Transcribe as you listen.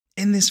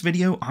In this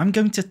video, I'm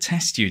going to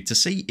test you to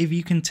see if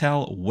you can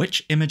tell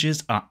which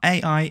images are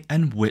AI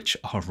and which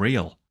are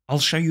real. I'll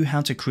show you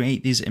how to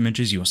create these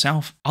images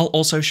yourself. I'll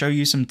also show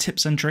you some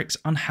tips and tricks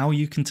on how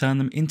you can turn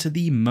them into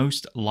the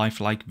most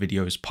lifelike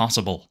videos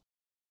possible.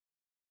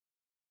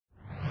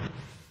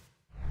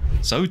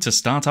 So to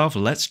start off,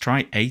 let's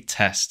try a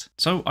test.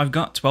 So I've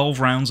got 12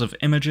 rounds of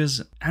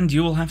images, and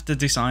you'll have to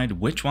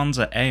decide which ones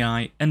are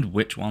AI and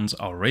which ones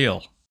are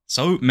real.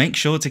 So make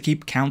sure to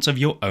keep count of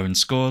your own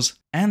scores,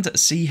 and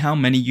see how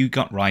many you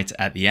got right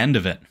at the end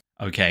of it.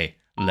 Okay,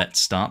 let's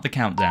start the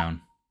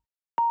countdown.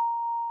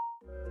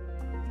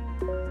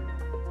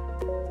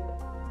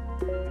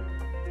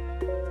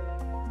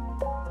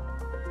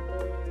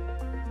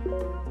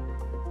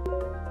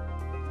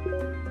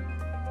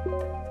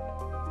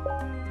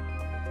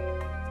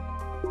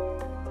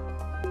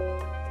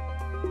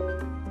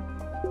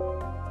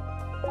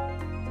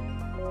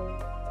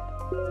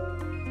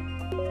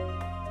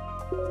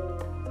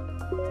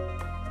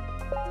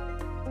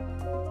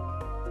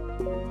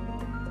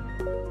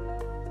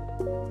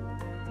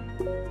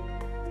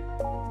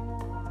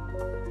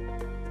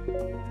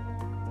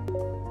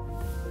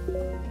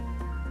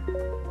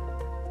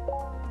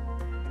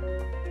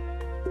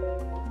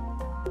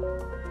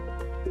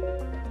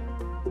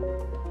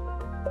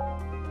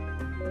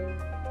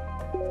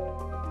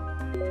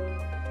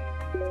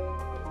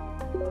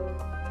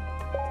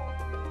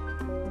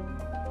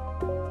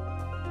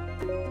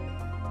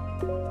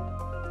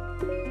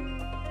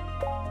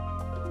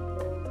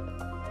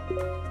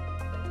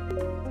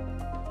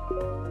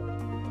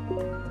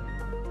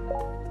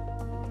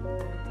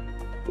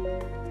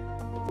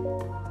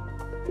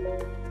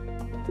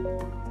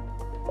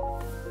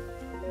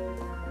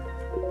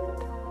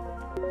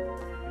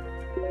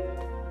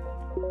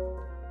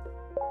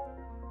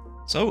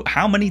 So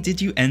how many did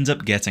you end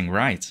up getting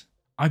right?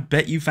 I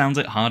bet you found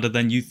it harder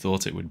than you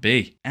thought it would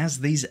be,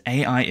 as these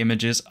AI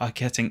images are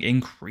getting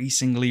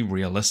increasingly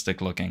realistic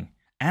looking.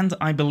 And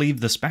I believe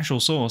the special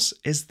source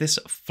is this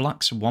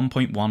FLUX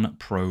 1.1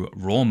 Pro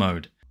RAW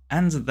mode.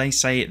 And they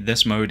say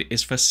this mode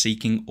is for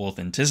seeking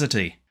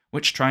authenticity,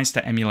 which tries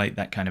to emulate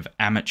that kind of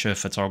amateur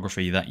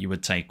photography that you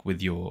would take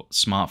with your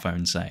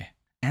smartphone, say.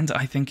 And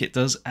I think it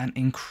does an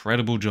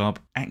incredible job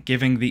at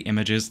giving the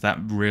images that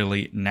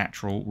really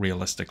natural,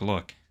 realistic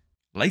look.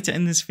 Later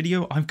in this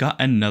video, I've got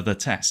another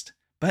test,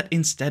 but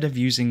instead of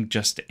using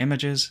just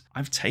images,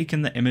 I've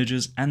taken the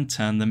images and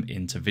turned them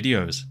into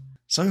videos.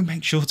 So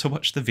make sure to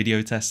watch the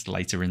video test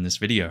later in this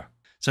video.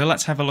 So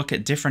let's have a look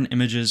at different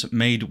images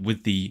made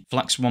with the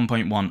FLUX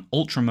 1.1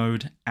 Ultra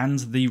mode and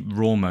the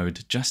RAW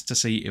mode just to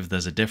see if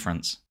there's a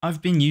difference.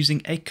 I've been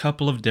using a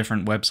couple of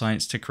different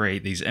websites to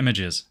create these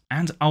images,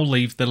 and I'll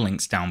leave the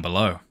links down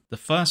below. The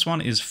first one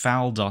is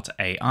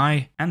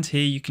FLUX.ai, and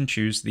here you can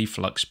choose the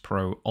FLUX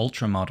Pro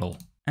Ultra model.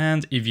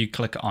 And if you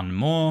click on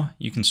more,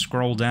 you can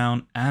scroll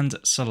down and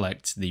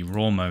select the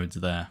RAW mode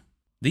there.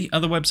 The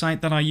other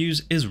website that I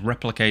use is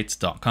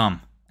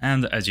replicate.com.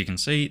 And as you can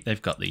see,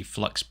 they've got the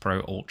FLUX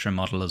Pro Ultra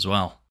model as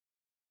well.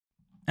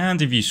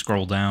 And if you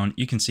scroll down,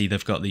 you can see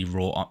they've got the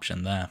RAW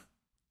option there.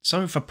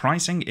 So for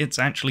pricing, it's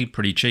actually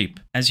pretty cheap.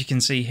 As you can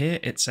see here,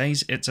 it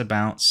says it's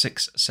about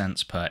 6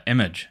 cents per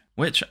image,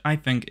 which I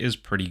think is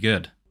pretty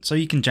good. So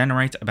you can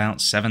generate about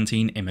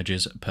 17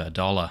 images per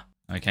dollar.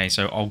 Okay,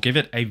 so I'll give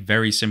it a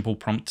very simple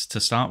prompt to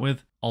start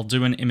with. I'll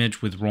do an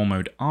image with RAW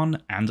mode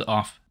on and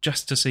off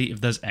just to see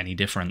if there's any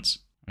difference.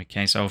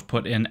 Okay, so I've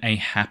put in a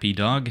happy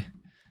dog,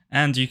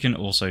 and you can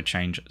also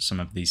change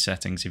some of these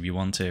settings if you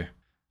want to.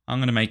 I'm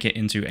going to make it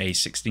into a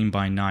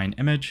 16:9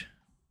 image.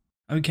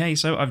 Okay,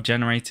 so I've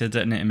generated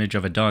an image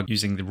of a dog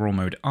using the RAW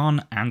mode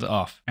on and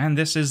off, and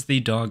this is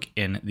the dog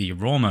in the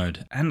RAW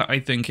mode, and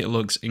I think it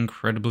looks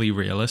incredibly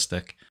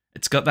realistic.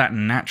 It's got that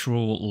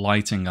natural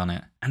lighting on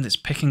it, and it's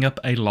picking up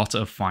a lot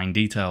of fine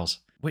details,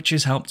 which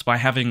is helped by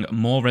having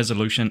more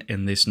resolution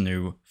in this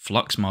new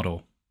FLUX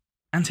model.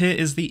 And here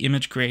is the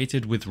image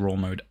created with RAW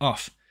mode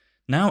off.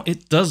 Now,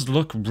 it does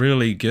look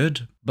really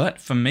good, but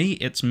for me,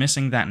 it's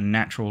missing that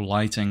natural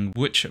lighting,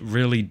 which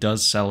really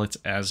does sell it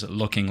as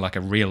looking like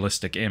a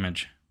realistic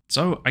image.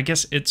 So I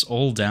guess it's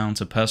all down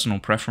to personal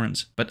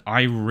preference, but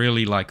I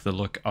really like the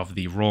look of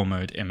the RAW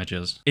mode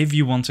images, if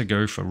you want to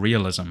go for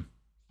realism.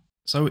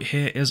 So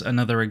here is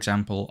another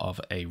example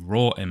of a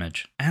RAW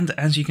image, and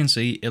as you can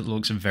see, it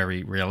looks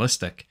very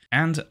realistic.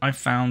 And I've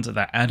found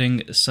that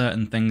adding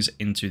certain things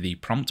into the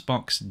prompt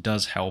box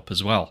does help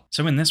as well.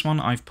 So in this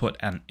one, I've put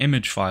an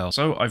image file.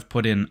 So I've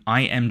put in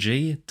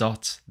img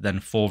dot,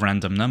 then 4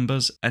 random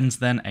numbers, and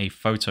then a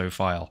photo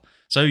file.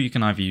 So you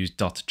can either use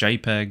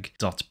 .jpeg,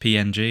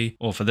 .png,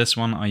 or for this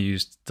one, I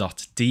used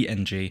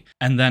 .dng,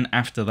 and then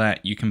after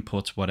that, you can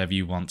put whatever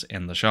you want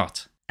in the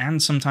shot.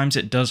 And sometimes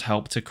it does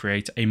help to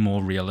create a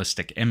more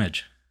realistic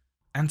image.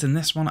 And in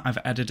this one, I've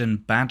added in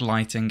bad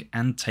lighting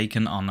and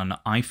taken on an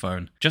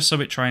iPhone, just so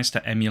it tries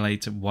to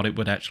emulate what it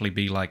would actually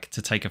be like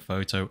to take a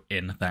photo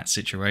in that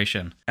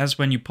situation. As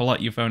when you pull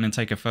out your phone and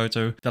take a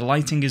photo, the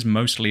lighting is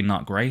mostly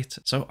not great,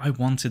 so I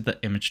wanted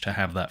the image to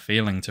have that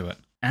feeling to it.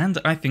 and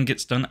I think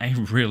it's done a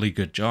really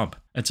good job.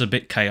 It's a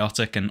bit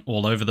chaotic and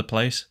all over the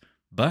place,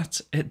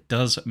 but it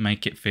does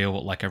make it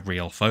feel like a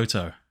real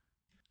photo.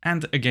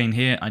 And again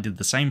here, I did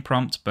the same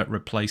prompt but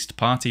replaced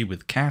party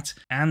with cat,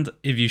 and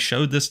if you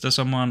showed this to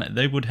someone,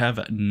 they would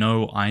have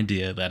no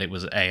idea that it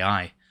was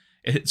AI.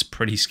 It's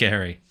pretty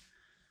scary.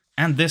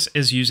 And this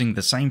is using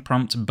the same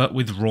prompt but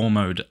with RAW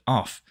mode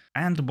off.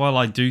 And while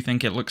I do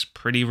think it looks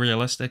pretty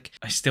realistic,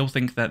 I still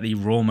think that the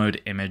RAW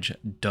mode image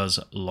does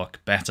look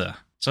better.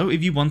 So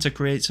if you want to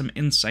create some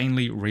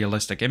insanely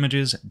realistic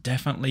images,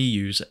 definitely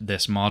use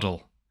this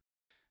model.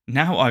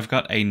 Now I've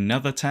got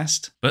another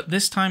test, but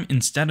this time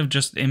instead of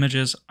just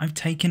images, I've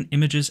taken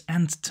images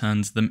and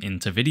turned them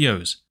into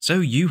videos. So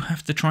you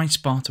have to try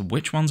spot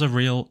which ones are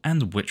real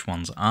and which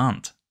ones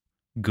aren't.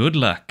 Good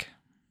luck!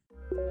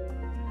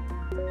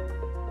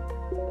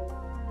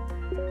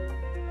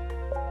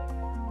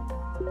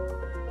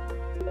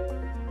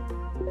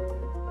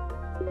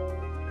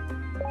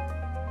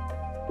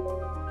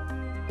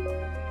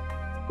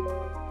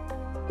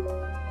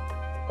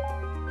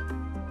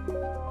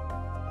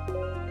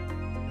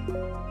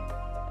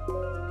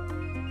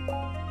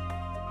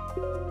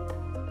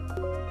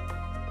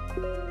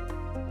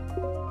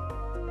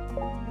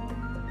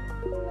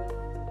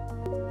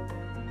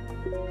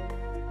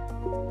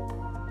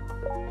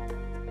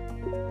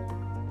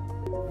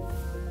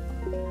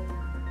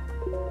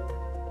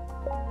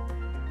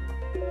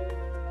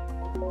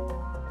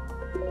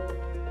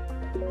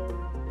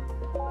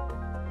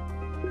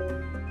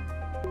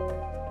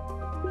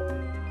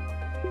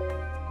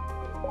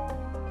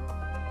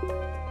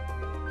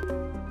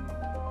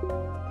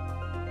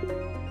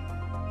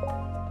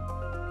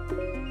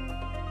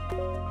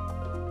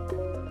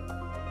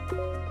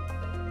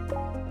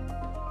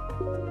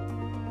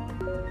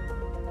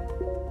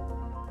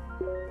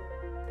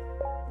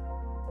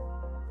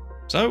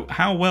 So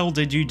how well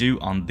did you do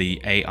on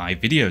the AI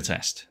video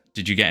test?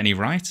 Did you get any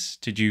right?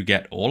 Did you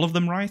get all of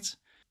them right?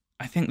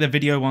 I think the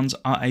video ones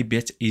are a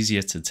bit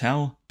easier to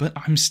tell, but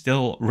I'm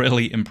still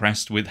really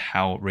impressed with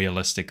how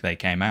realistic they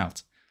came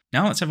out.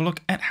 Now let's have a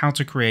look at how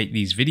to create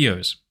these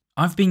videos.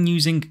 I've been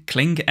using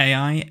FLUX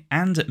Ai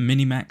and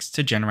Minimax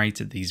to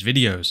generate these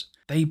videos.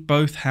 They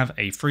both have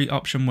a free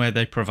option where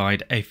they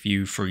provide a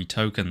few free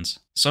tokens,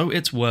 so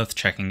it's worth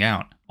checking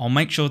out. I'll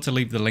make sure to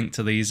leave the link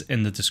to these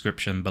in the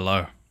description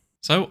below.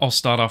 So I'll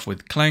start off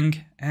with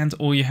FLUX, and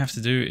all you have to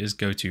do is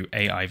go to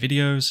AI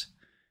videos,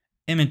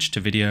 image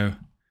to video,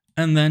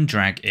 and then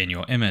drag in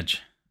your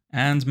image.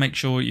 And make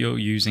sure you're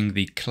using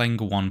the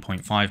FLUX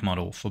 1.5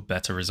 model for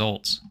better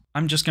results.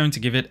 I'm just going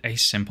to give it a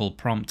simple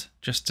prompt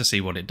just to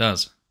see what it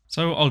does.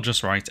 So I'll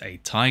just write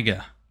a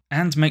tiger.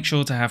 And make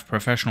sure to have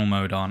professional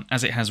mode on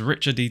as it has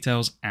richer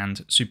details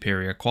and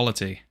superior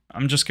quality.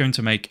 I'm just going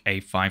to make a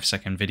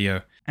 5-second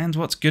video. And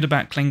what's good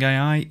about FLUX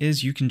Ai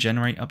is you can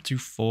generate up to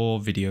 4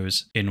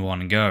 videos in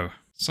one go.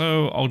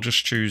 So I'll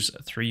just choose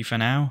 3 for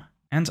now.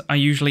 And I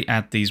usually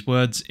add these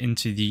words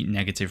into the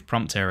negative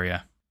prompt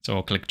area. So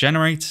I'll click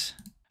generate.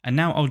 And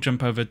now I'll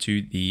jump over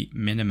to the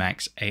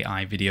Minimax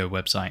AI video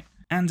website.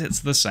 And it's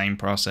the same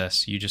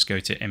process. You just go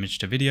to image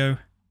to video,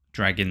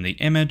 drag in the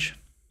image.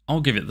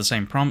 I'll give it the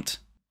same prompt.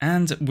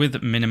 And with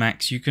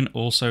Minimax, you can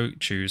also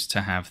choose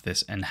to have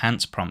this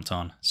enhance prompt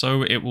on.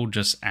 So it will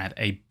just add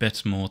a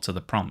bit more to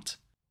the prompt.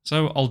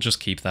 So I'll just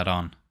keep that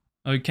on.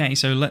 Okay,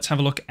 so let's have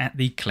a look at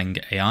the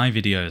FLUX Ai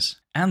videos.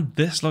 And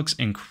this looks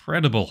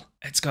incredible.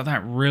 It's got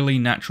that really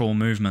natural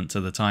movement to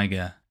the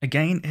tiger.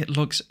 Again, it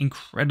looks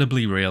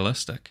incredibly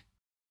realistic.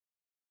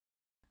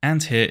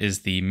 And here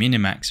is the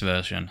Minimax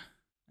version.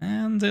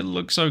 And it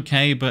looks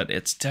okay, but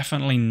it's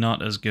definitely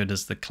not as good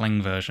as the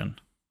FLUX version.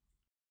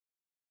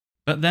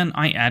 But then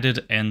I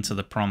added into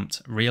the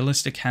prompt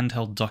realistic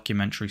handheld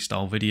documentary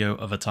style video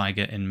of a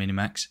tiger in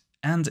Minimax,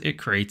 and it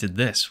created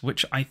this,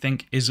 which I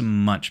think is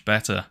much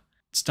better.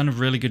 It's done a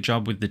really good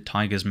job with the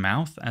tiger's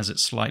mouth as it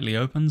slightly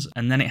opens,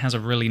 and then it has a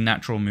really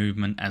natural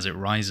movement as it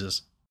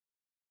rises.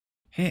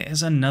 Here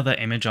is another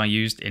image I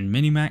used in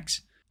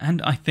Minimax,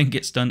 and I think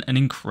it's done an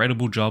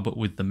incredible job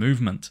with the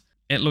movement.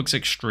 It looks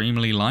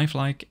extremely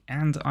lifelike,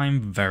 and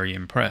I'm very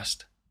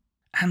impressed.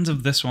 And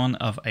of this one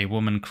of a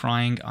woman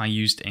crying I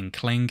used in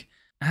FLUX,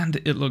 and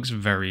it looks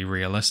very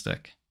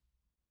realistic.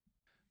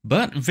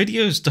 But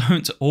videos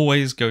don't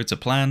always go to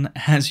plan.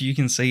 As you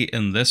can see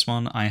in this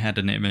one, I had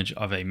an image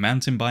of a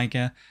mountain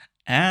biker,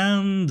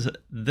 and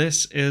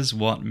this is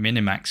what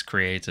Minimax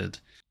created.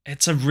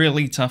 It's a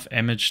really tough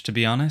image, to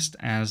be honest,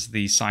 as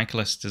the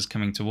cyclist is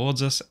coming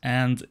towards us,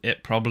 and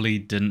it probably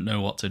didn't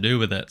know what to do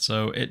with it,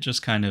 so it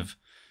just kind of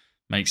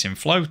makes him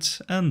float,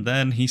 and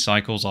then he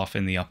cycles off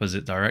in the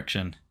opposite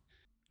direction.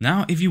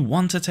 Now, if you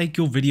want to take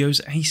your videos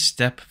a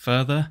step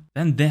further,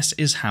 then this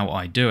is how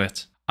I do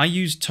it. I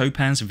use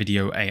Topaz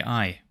Video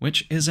AI,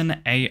 which is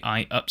an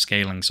AI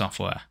upscaling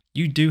software.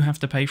 You do have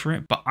to pay for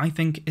it, but I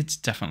think it's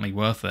definitely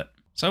worth it.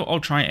 So I'll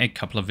try a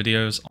couple of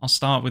videos. I'll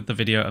start with the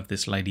video of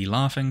this lady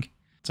laughing.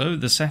 So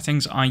the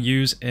settings I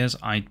use is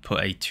I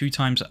put a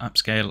 2x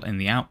upscale in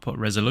the output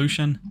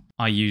resolution.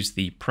 I use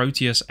the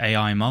Proteus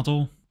AI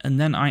model, and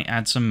then I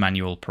add some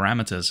manual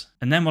parameters.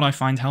 And then what I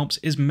find helps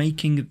is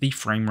making the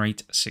frame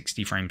rate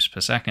 60 frames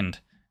per second,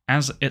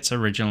 as it's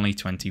originally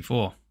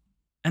 24.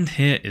 And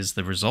here is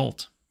the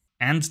result.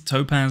 And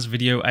Topaz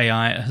Video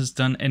AI has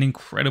done an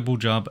incredible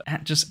job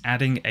at just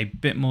adding a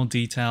bit more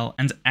detail,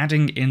 and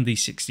adding in the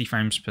 60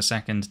 frames per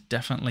second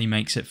definitely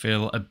makes it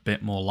feel a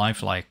bit more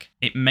lifelike.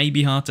 It may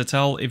be hard to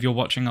tell if you're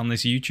watching on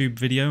this YouTube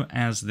video,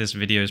 as this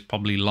video is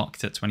probably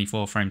locked at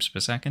 24 frames per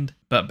second,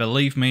 but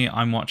believe me,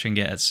 I'm watching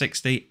it at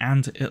 60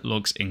 and it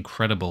looks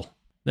incredible.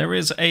 There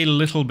is a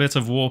little bit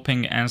of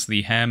warping as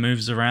the hair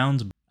moves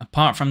around.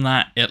 Apart from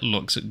that, it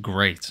looks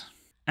great.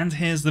 And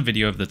here's the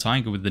video of the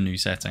tiger with the new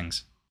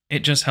settings.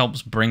 It just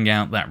helps bring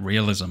out that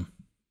realism.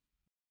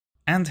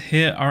 And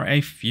here are a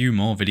few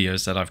more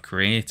videos that I've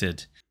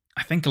created.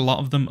 I think a lot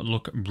of them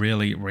look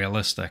really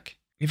realistic.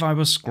 If I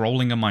was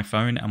scrolling on my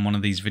phone and one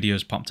of these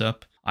videos popped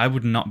up, I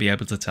would not be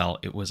able to tell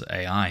it was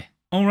AI.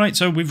 Alright,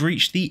 so we've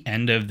reached the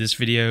end of this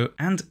video,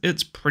 and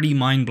it's pretty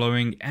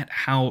mind-blowing at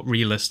how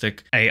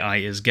realistic AI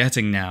is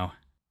getting now.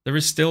 There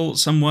is still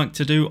some work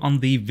to do on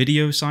the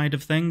video side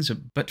of things,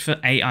 but for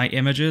AI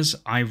images,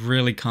 I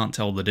really can't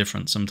tell the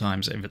difference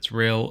sometimes if it's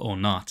real or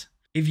not.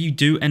 If you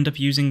do end up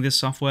using this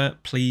software,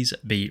 please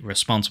be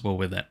responsible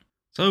with it.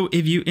 So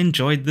if you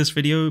enjoyed this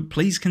video,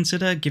 please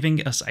consider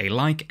giving us a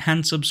like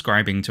and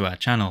subscribing to our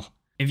channel.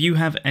 If you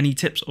have any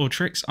tips or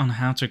tricks on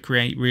how to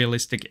create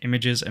realistic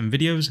images and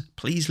videos,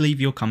 please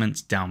leave your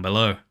comments down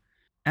below.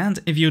 And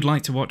if you'd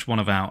like to watch one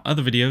of our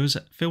other videos,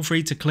 feel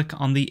free to click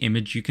on the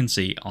image you can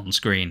see on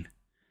screen.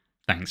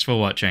 Thanks for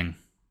watching.